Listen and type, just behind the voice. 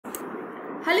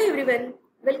Hello everyone,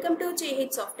 welcome to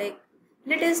SOFTECH.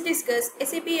 Let us discuss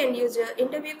SAP end user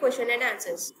interview question and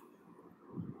answers.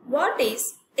 What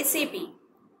is SAP?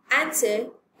 Answer: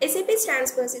 SAP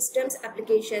stands for Systems,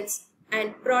 Applications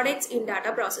and Products in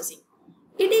Data Processing.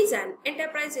 It is an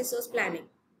enterprise resource planning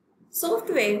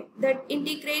software that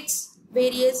integrates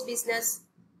various business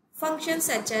functions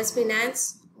such as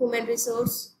finance, human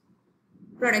resource,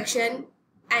 production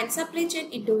and supply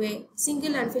chain into a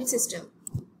single unfilled system.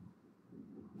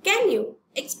 Can you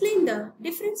explain the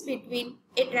difference between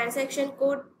a transaction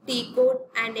code, T code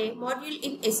and a module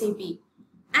in SAP?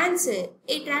 Answer: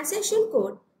 a transaction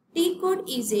code, T code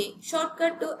is a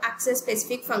shortcut to access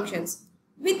specific functions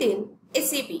within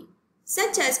SAP,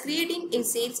 such as creating a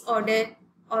sales order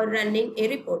or running a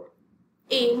report.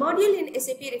 A module in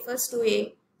SAP refers to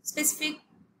a specific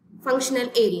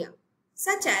functional area,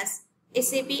 such as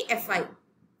SAP FI,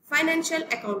 Financial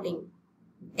Accounting,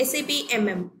 SAP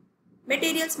MM,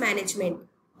 Materials Management,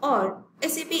 or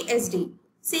SAP SD,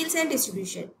 Sales and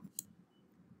Distribution.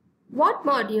 What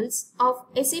modules of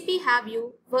SAP have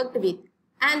you worked with?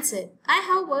 Answer: I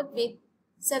have worked with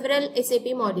several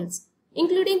SAP modules,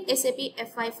 including SAP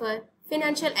FI for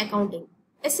Financial Accounting,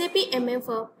 SAP MM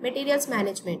for Materials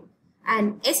Management,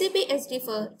 and SAP SD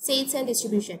for Sales and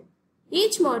Distribution.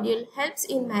 Each module helps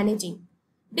in managing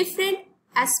different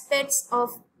aspects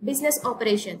of business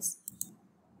operations.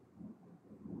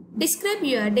 Describe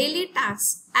your daily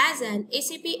tasks as an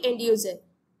SAP end user.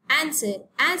 Answer: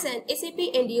 as an SAP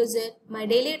end user, my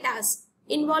daily tasks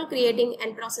involve creating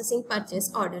and processing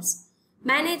purchase orders,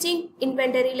 managing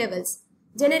inventory levels,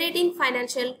 generating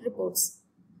financial reports,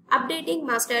 updating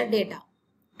master data,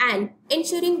 and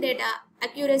ensuring data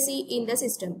accuracy in the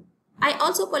system. I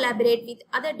also collaborate with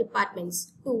other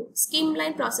departments to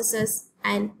streamline processes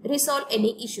and resolve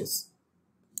any issues.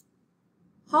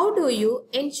 How do you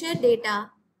ensure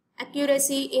data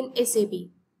accuracy in SAP?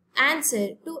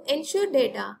 Answer: to ensure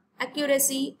data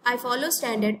accuracy, I follow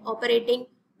standard operating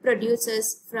procedures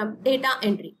from data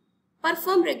entry,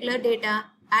 perform regular data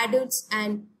audits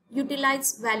and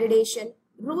utilize validation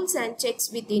rules and checks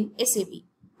within SAP.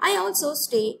 I also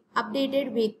stay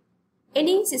updated with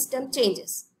any system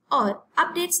changes or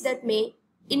updates that may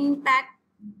impact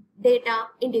data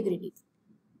integrity.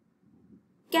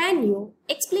 Can you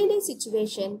explain a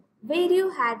situation where you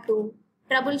had to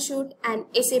troubleshoot an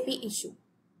SAP issue?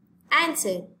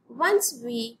 Answer: once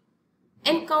we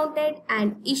encountered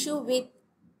an issue with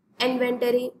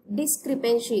inventory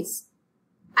discrepancies,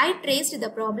 I traced the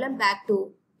problem back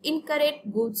to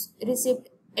incorrect goods receipt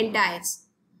entries.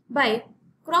 By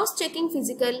cross-checking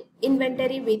physical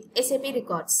inventory with SAP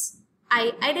records,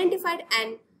 I identified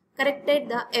and corrected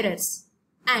the errors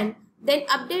and then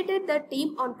updated the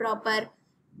team on proper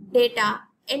data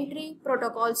entry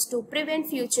protocols to prevent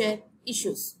future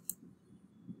issues.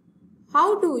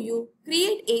 How do you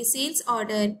create a sales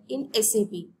order in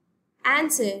SAP?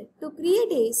 Answer: to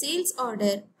create a sales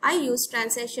order, I use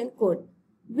transaction code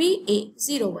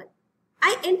VA01.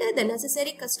 I enter the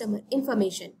necessary customer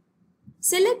information,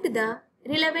 select the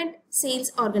relevant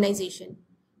sales organization,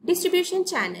 distribution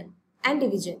channel and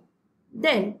division,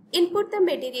 then input the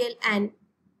material and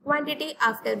quantity.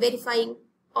 After verifying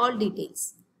all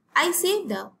details, I save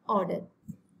the order.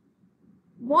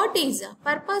 What is the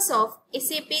purpose of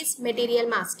SAP's Material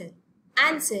Master?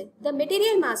 Answer: the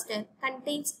Material Master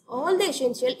contains all the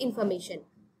essential information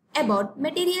about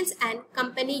materials and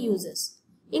company users,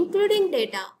 including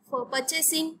data for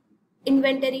purchasing,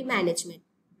 inventory management,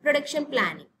 production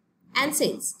planning, and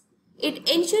sales. It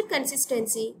ensures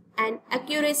consistency and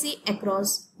accuracy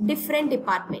across different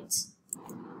departments.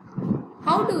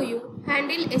 How do you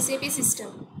handle SAP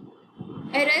system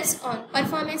errors or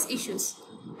performance issues?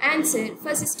 Answer: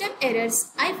 for system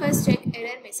errors, I first check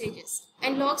error messages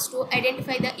and logs to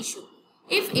identify the issue.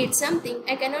 If it's something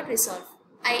I cannot resolve,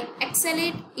 I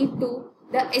escalate it to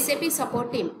the SAP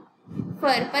support team.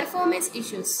 For performance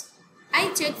issues, I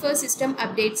check for system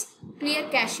updates, clear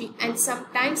cache, and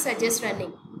sometimes suggest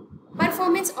running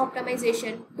performance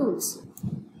optimization tools.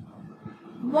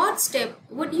 What step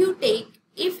would you take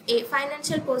if a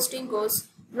financial posting goes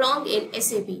wrong in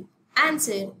SAP?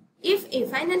 Answer: if a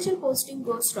financial posting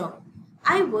goes wrong,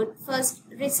 I would first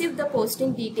receive the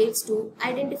posting details to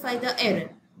identify the error.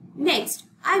 Next,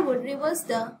 I would reverse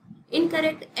the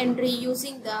incorrect entry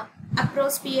using the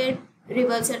appropriate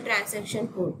reversal transaction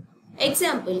code.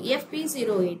 Example: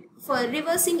 FP08 for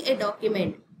reversing a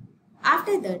document.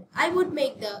 After that, I would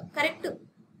make the correct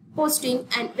posting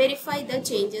and verify the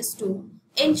changes to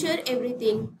ensure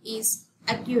everything is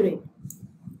accurate.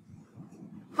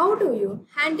 How do you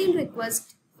handle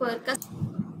requests for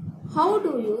How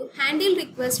do you handle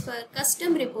requests for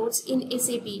custom reports in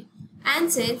SAP?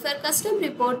 Answer: for custom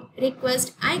report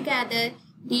request, I gather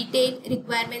detailed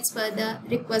requirements for the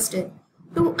requester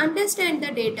to understand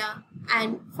the data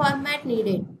and format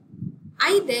needed.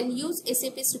 I then use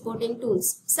SAP's reporting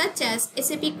tools such as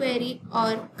SAP Query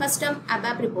or custom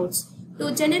ABAP reports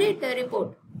to generate the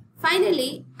report.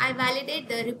 Finally, I validate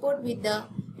the report with the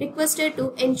requester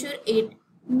to ensure it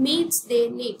meets their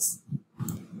needs.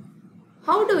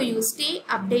 How do you stay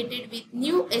updated with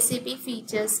new SAP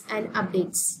features and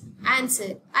updates? Answer: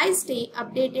 I stay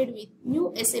updated with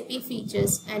new SAP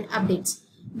features and updates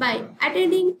by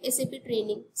attending SAP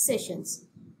training sessions,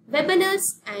 webinars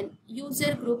and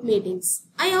user group meetings.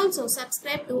 I also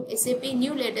subscribe to SAP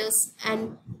newsletters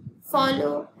and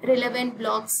follow relevant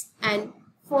blogs and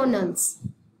forums.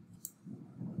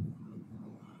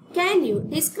 Can you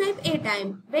describe a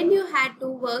time when you had to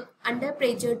work under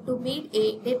pressure to meet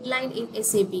a deadline in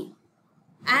SAP?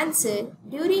 Answer: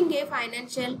 during a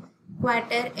financial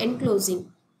quarter end closing,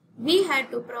 we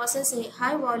had to process a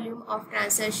high volume of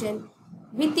transactions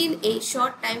within a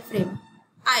short time frame.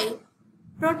 I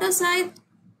prioritized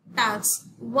tasks,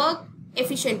 worked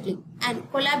efficiently,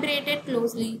 and collaborated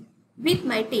closely with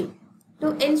my team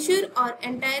to ensure our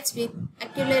entries were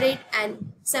accurate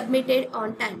and submitted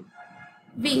on time.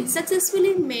 We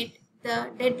successfully met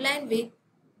the deadline with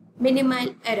minimal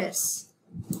errors.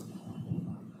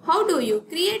 How do you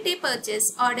create a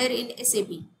purchase order in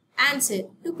SAP? Answer: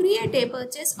 to create a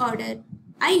purchase order,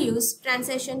 I use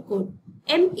transaction code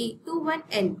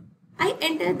ME21N. I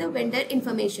enter the vendor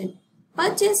information,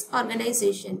 purchase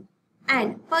organization,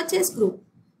 and purchase group.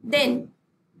 Then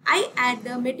I add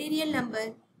the material number,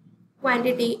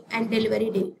 quantity, and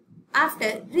delivery date. After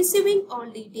receiving all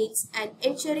details and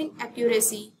ensuring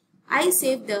accuracy, I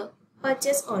save the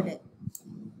purchase order.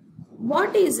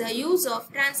 What is the use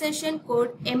of transaction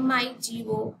code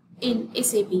MIGO in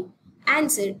SAP?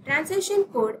 Answer: transaction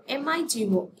code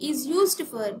MIGO is used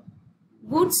for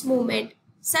goods movement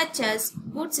such as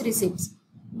goods receipts,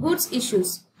 goods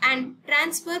issues, and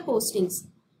transfer postings.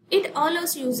 It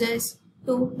allows users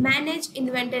to manage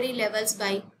inventory levels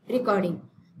by recording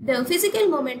the physical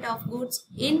movement of goods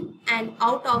in and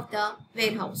out of the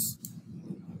warehouse.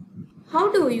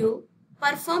 How do you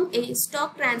perform a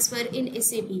stock transfer in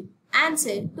SAP?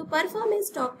 Answer: to perform a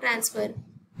stock transfer,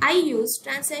 I use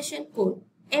transaction code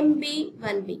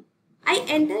MB1B. I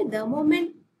enter the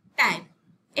movement type,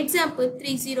 example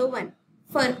 301,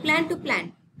 for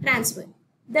plant-to-plant transfer,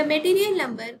 the material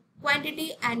number,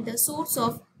 quantity, and the source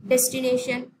of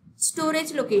destination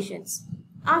storage locations.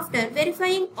 After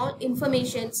verifying all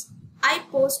informations, I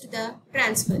post the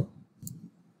transfer.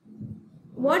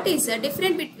 What is the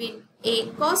difference between a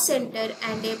cost center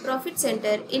and a profit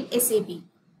center in SAP?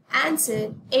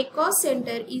 Answer: a cost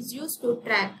center is used to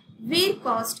track where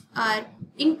costs are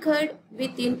incurred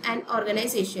within an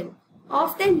organization,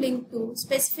 often linked to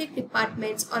specific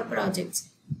departments or projects.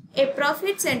 A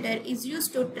profit center is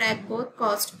used to track both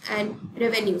costs and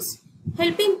revenues,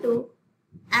 helping to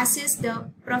assess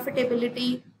the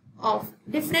profitability of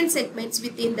different segments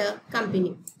within the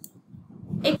company.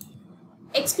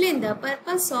 Explain the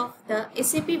purpose of the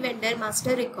SAP Vendor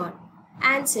Master Record.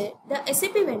 Answer: the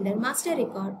SAP Vendor Master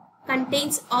Record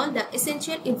contains all the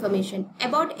essential information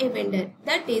about a vendor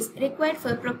that is required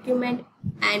for procurement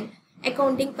and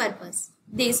accounting purpose.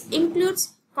 This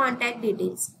includes contact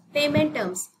details, payment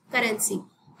terms, currency,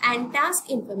 and task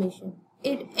information.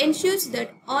 It ensures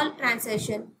that all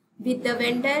transactions with the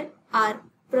vendor are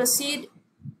proceed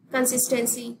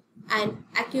consistency and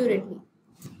accurately.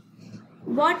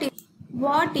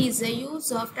 What is the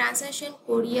use of transaction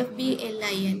code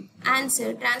FBLIN?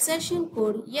 Answer: transaction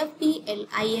code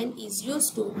FBLIN is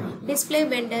used to display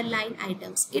vendor line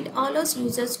items. It allows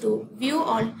users to view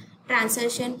all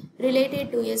transactions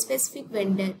related to a specific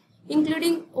vendor,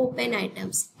 including open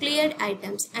items, cleared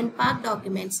items, and parked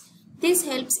documents. This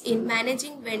helps in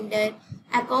managing vendor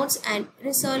accounts and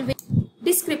resolving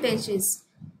discrepancies.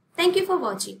 Thank you for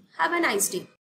watching. Have a nice day.